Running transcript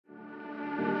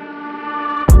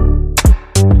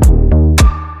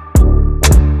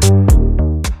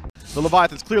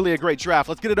Leviathans, clearly a great draft.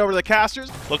 Let's get it over to the casters.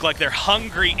 Look like they're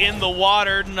hungry in the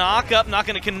water. Knock up, not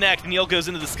going to connect. Neil goes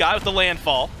into the sky with the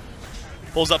landfall.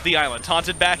 Pulls up the island.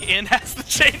 Taunted back in, has the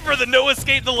chain for the no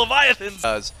escape, the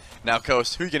Leviathans. Now,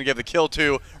 Coast, who are you going to give the kill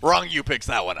to? Wrong you picks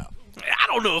that one up. I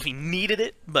don't know if he needed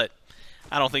it, but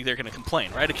I don't think they're going to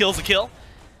complain, right? A kill's a kill.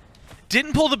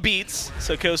 Didn't pull the beats,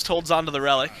 so Coast holds on to the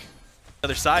relic.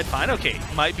 Other side, fine, okay.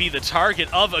 Might be the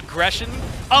target of aggression.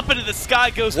 Up into the sky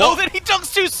goes. Whoa. Oh, then he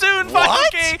dunks too soon. Fine,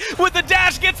 okay. With the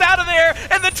dash, gets out of there,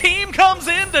 and the team comes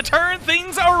in to turn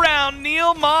things around.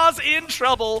 Neil Ma's in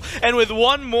trouble, and with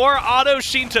one more, Auto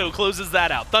Shinto closes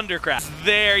that out. Thundercraft.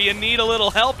 There, you need a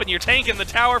little help, and you're tanking the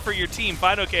tower for your team.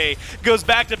 Fine, okay. Goes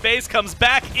back to base, comes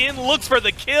back in, looks for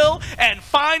the kill, and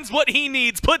finds what he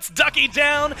needs. Puts Ducky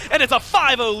down, and it's a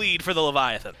 5-0 lead for the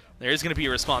Leviathan. There's going to be a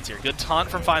response here. Good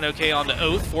taunt from Fine OK onto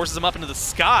Oath, forces him up into the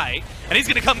sky, and he's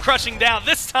going to come crushing down.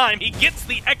 This time, he gets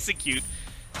the execute,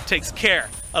 takes care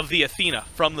of the Athena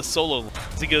from the solo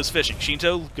as he goes fishing.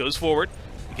 Shinto goes forward.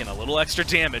 Again, a little extra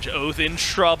damage. Oath in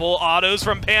trouble. Autos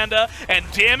from Panda, and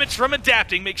damage from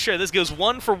Adapting. Make sure this goes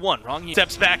 1 for 1. Wrong.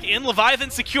 Steps back in. Leviathan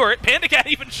secure it. Panda Cat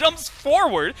even jumps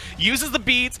forward, uses the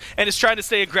beads, and is trying to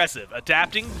stay aggressive.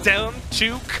 Adapting down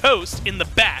to Coast in the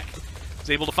back. Is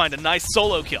able to find a nice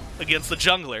solo kill against the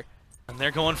jungler. And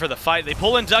they're going for the fight. They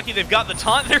pull in Ducky, they've got the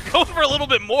taunt, they're going for a little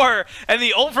bit more, and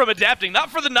the ult from Adapting, not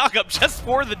for the knockup, just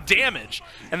for the damage.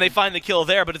 And they find the kill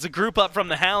there, but it's a group up from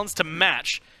the Hounds to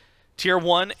match. Tier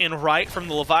 1 in right from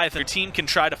the Leviathan. Their team can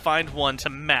try to find one to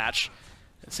match.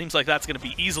 It seems like that's going to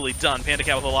be easily done. Panda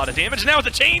Cat with a lot of damage. Now with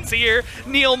the chains here,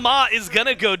 Neil Ma is going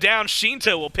to go down.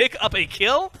 Shinto will pick up a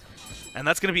kill. And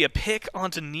that's going to be a pick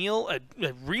onto Neil, a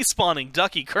respawning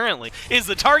Ducky currently. Is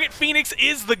the target, Phoenix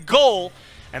is the goal.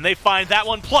 And they find that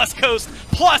one, plus Coast,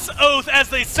 plus Oath as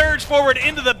they surge forward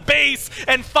into the base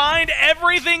and find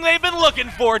everything they've been looking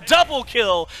for. Double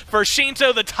kill for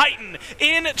Shinto the Titan.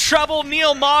 In trouble,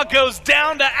 Neil Ma goes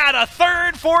down to add a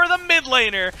third for the mid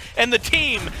laner. And the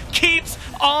team keeps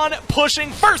on pushing.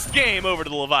 First game over to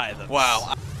the Leviathan.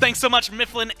 Wow. Thanks so much,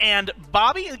 Mifflin and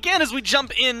Bobby. Again, as we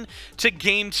jump in to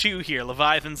Game 2 here,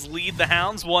 Leviathans lead the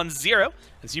Hounds 1-0.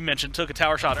 As you mentioned, took a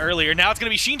tower shot earlier. Now it's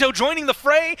going to be Shinto joining the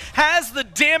fray, has the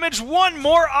damage, one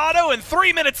more auto, and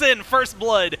 3 minutes in, first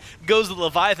blood goes to the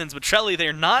Leviathans. But Trelly,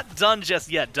 they're not done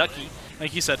just yet. Ducky,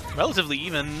 like you said, relatively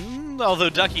even, although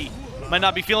Ducky might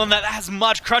not be feeling that as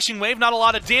much. Crushing wave, not a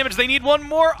lot of damage. They need one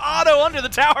more auto under the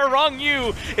tower. Wrong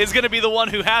you is going to be the one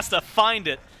who has to find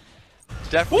it.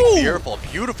 Definitely fearful.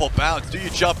 Beautiful bounce. Do you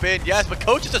jump in? Yes, but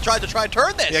Coach just tried to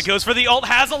turn this. Yeah, goes for the ult.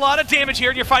 Has a lot of damage here,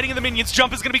 and you're fighting in the minions.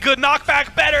 Jump is going to be good.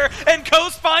 Knockback better, and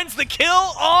Coast finds the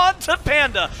kill on to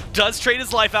Panda. Does trade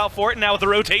his life out for it. Now with the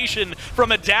rotation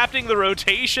from Adapting, the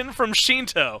rotation from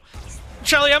Shinto.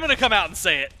 Charlie, I'm going to come out and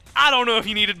say it. I don't know if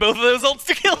he needed both of those ults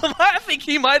to kill him. I think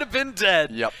he might have been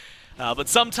dead. Yep. But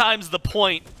sometimes the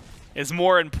point is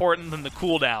more important than the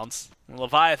cooldowns.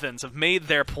 Leviathans have made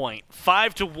their point.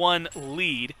 5-1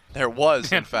 lead. There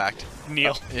was, in fact.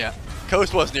 Neil. Yeah.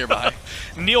 Coast was nearby.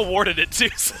 Neil warded it too,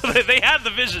 so they had the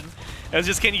vision. It was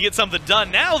just, can you get something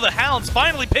done? Now the Hounds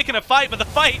finally picking a fight, but the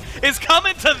fight is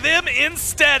coming to them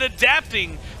instead.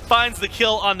 Adapting finds the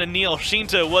kill onto Neil.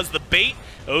 Shinto was the bait.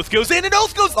 Oath goes in, and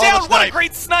Oath goes down! What a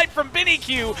great snipe from Benny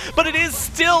Q, but it is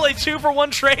still a 2-for-1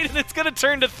 trade, and it's going to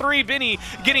turn to 3. Benny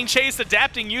getting chased.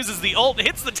 Adapting uses the ult,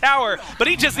 hits the tower, but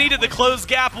he just needed the close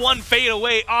gap. One fade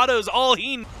away. Autos all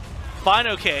he... Fine,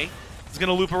 okay. He's going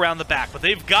to loop around the back, but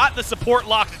they've got the support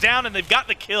locked down, and they've got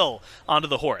the kill onto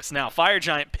the horse. Now, Fire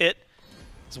Giant Pit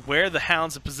is where the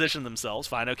Hounds have positioned themselves.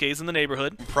 Fine, okay's in the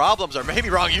neighborhood. Problems are maybe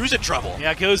wrong. Use in trouble.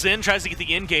 Yeah, goes in, tries to get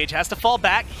the engage, has to fall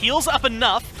back, heals up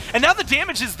enough, and now the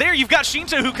damage is there. You've got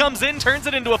Shinto who comes in, turns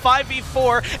it into a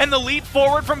 5v4, and the leap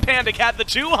forward from Panda Cat, the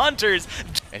two hunters.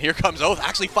 And here comes Oath,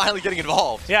 actually finally getting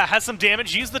involved. Yeah, has some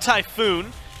damage, used the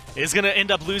Typhoon. Is going to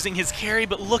end up losing his carry,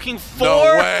 but looking for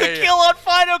the kill on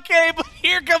Fine OK, but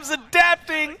here comes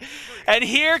Adapting, and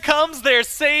here comes their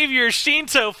savior.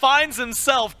 Shinto finds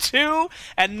himself 2,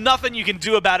 and nothing you can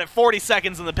do about it. 40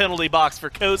 seconds in the penalty box for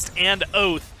Coast and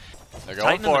Oath. They're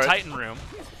going Titan in the Titan room.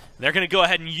 They're going to go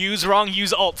ahead and use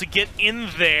ult to get in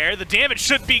there. The damage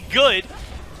should be good.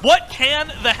 What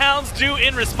can the Hounds do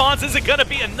in response? Is it going to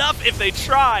be enough if they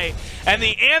try? And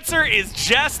the answer is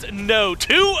just no.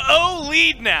 2-0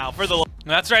 lead now for the...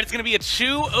 That's right, it's going to be a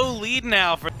 2-0 lead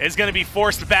now. It's going to be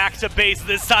forced back to base,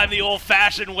 this time the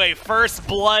old-fashioned way. First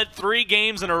blood, 3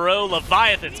 games in a row.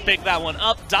 Leviathans pick that one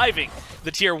up, diving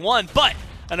the tier 1, but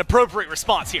an appropriate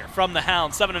response here from the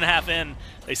Hounds. 7.5 in.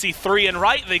 They see 3 in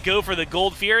right. They go for the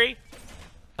Gold Fury.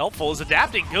 Helpful is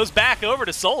Adapting. Goes back over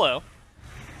to solo.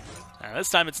 Now, this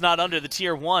time it's not under the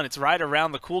tier 1, it's right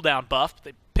around the cooldown buff.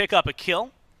 They pick up a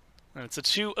kill, and it's a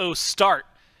 2-0 start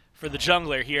for the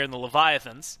jungler here in the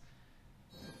Leviathans.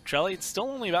 Trelly, it's still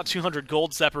only about 200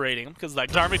 gold separating him because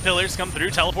like Dharmic Pillars come through,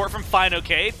 teleport from Fine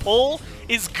OK. Pull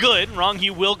is good,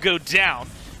 Ronghyu will go down,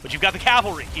 but you've got the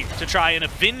cavalry here to try and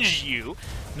avenge you.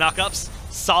 Knockups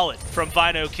solid from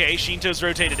Fine OK. Shinto's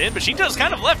rotated in, but Shinto's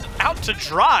kind of left out to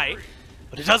dry.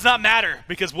 But it does not matter,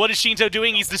 because what is Shinto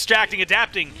doing? He's distracting,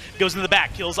 adapting, goes into the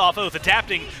back, kills off Oath,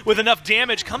 adapting with enough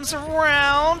damage, comes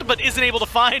around, but isn't able to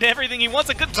find everything he wants.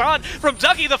 A good taunt from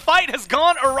Ducky. The fight has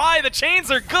gone awry, the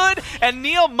chains are good, and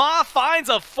Neil Ma finds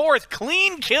a 4th.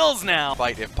 Clean kills now.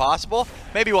 Fight if possible,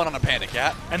 maybe one on a Panda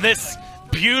Cat. And this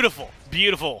beautiful,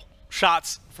 beautiful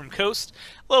shots from Coast.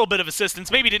 A little bit of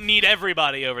assistance, maybe didn't need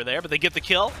everybody over there, but they get the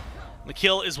kill. The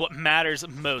kill is what matters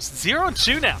most.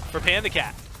 0-2 now for Panda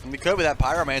Cat. And we could, but that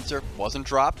Pyromancer wasn't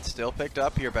dropped, still picked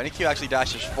up here. BennyQ actually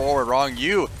dashes forward.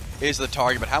 Ronghyu is the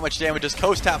target, but how much damage does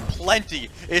Coast have? Plenty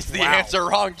is the answer.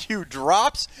 Ronghyu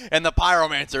drops, and the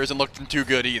Pyromancer isn't looking too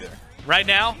good either. Right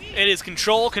now, it is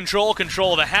control, control,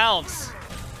 control. The Hounds.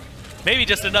 Maybe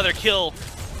just another kill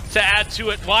to add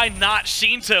to it. Why not?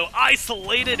 Shinto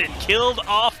isolated and killed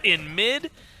off in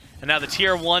mid. And now the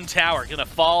tier 1 tower gonna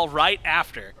fall right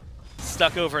after.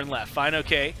 Stuck over and left. Fine,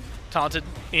 okay. Taunted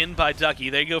in by Ducky.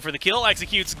 They go for the kill.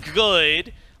 Executes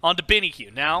good onto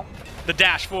BennyQ. Now the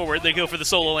dash forward. They go for the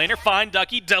solo laner. Find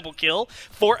Ducky. Double kill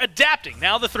for adapting.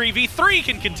 Now the 3v3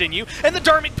 can continue, and the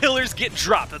Dharmic Pillars get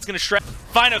dropped. That's going to shred.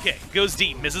 Fine, okay. Goes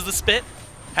deep. Misses the spit.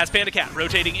 Has Panda Cat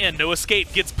rotating in. No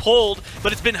escape. Gets pulled,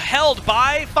 but it's been held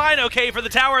by Fine OK for the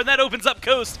tower, and that opens up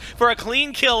Coast for a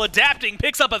clean kill. Adapting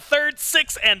picks up a 3rd,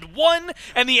 6-1,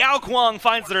 and the Ao Kuang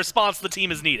finds the response the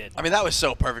team has needed. I mean, that was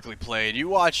so perfectly played. You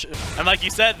watch. And like you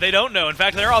said, they don't know. In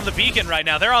fact, they're on the beacon right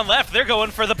now. They're on left. They're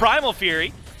going for the Primal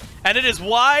Fury. And it is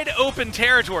wide open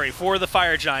territory for the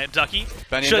Fire Giant. Ducky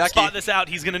should spot this out.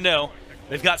 He's going to know.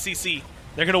 They've got CC.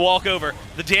 They're going to walk over.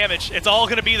 The damage, it's all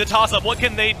going to be the toss-up. What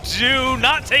can they do?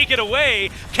 Not take it away.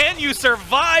 Can you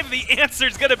survive? The answer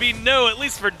is going to be no, at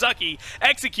least for Ducky.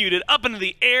 Executed up into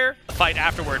the air. The fight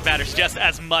afterward matters just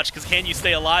as much, because can you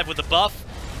stay alive with the buff?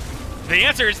 The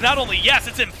answer is not only yes,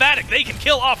 it's emphatic. They can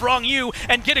kill off Ronghyu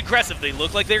and get aggressive. They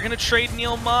look like they're going to trade.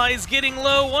 Neil Ma is getting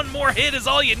low. One more hit is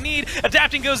all you need.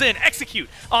 Adapting goes in. Execute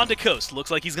onto Coast. Looks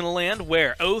like he's going to land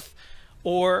where? Oath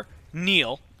or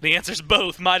Neil? The answer's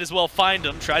both. Might as well find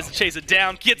him. Tries to chase it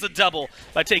down. Gets a double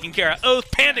by taking care of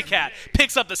Oath. Panda Cat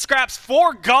picks up the scraps.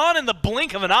 4 gone in the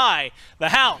blink of an eye. The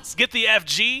Hounds get the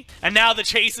FG. And now the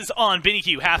chase is on.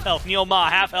 BennyQ, half health. Neil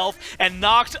Ma, half health. And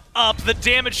knocked up. The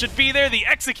damage should be there. The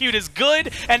execute is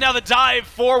good. And now the dive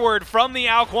forward from the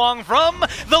Ao Kuang from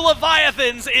the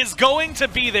Leviathans is going to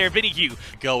be there. BennyQ.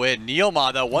 Go in. Neil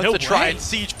Ma, though, wants to try and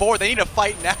siege forward. They need to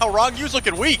fight now. Rongyu's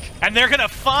looking weak. And they're going to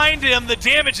find him. The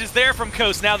damage is there from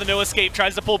Coast. Now the no escape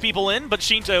tries to pull people in, but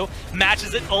Shinto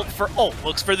matches it ult for ult.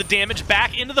 Looks for the damage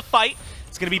back into the fight.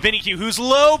 It's going to be BennyQ, who's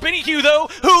low. BennyQ, though,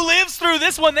 who lives through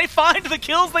this one. They find the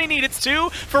kills they need. It's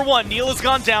 2-1. Neil has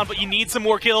gone down, but you need some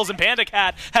more kills, and Panda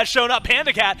Cat has shown up.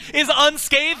 Panda Cat is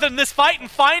unscathed in this fight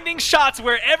and finding shots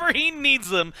wherever he needs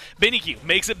them. BennyQ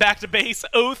makes it back to base.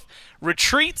 Oath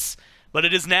retreats, but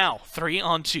it is now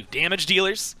 3-on-2. Damage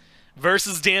dealers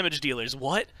versus damage dealers.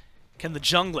 What can the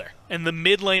jungler and the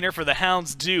mid laner for the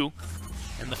Hounds do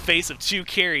in the face of 2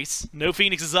 carries? No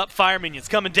Phoenix is up, Fire Minions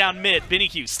coming down mid.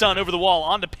 BennyQ stun over the wall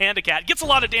onto Panda Cat. Gets a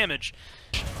lot of damage.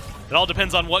 It all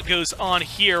depends on what goes on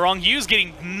here. Rongyu's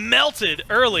getting melted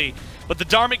early, but the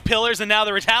Dharmic Pillars and now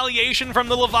the retaliation from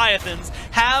the Leviathans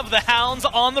have the Hounds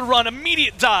on the run.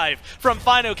 Immediate dive from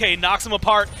Fine OK knocks them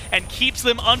apart and keeps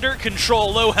them under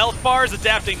control. Low health bars.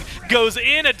 Adapting goes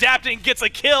in. Adapting gets a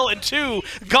kill, and 2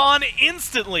 gone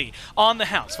instantly on the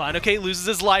Hounds. Fine OK loses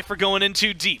his life for going in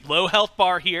too deep. Low health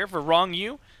bar here for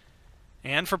Ronghyu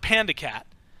and for Panda Cat.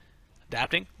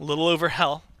 Adapting a little over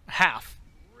half.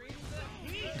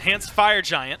 Enhanced Fire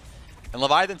Giant. And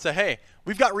Leviathan say, hey,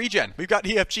 we've got regen. We've got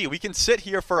EFG. We can sit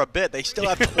here for a bit. They still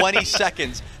have 20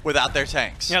 seconds without their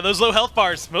tanks. Yeah, those low health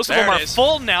bars, most of them are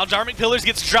full now. Dharmic Pillars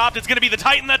gets dropped. It's going to be the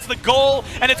Titan. That's the goal.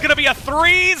 And it's going to be a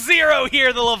 3-0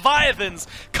 here. The Leviathans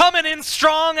coming in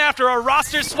strong after a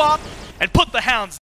roster swap and put the Hounds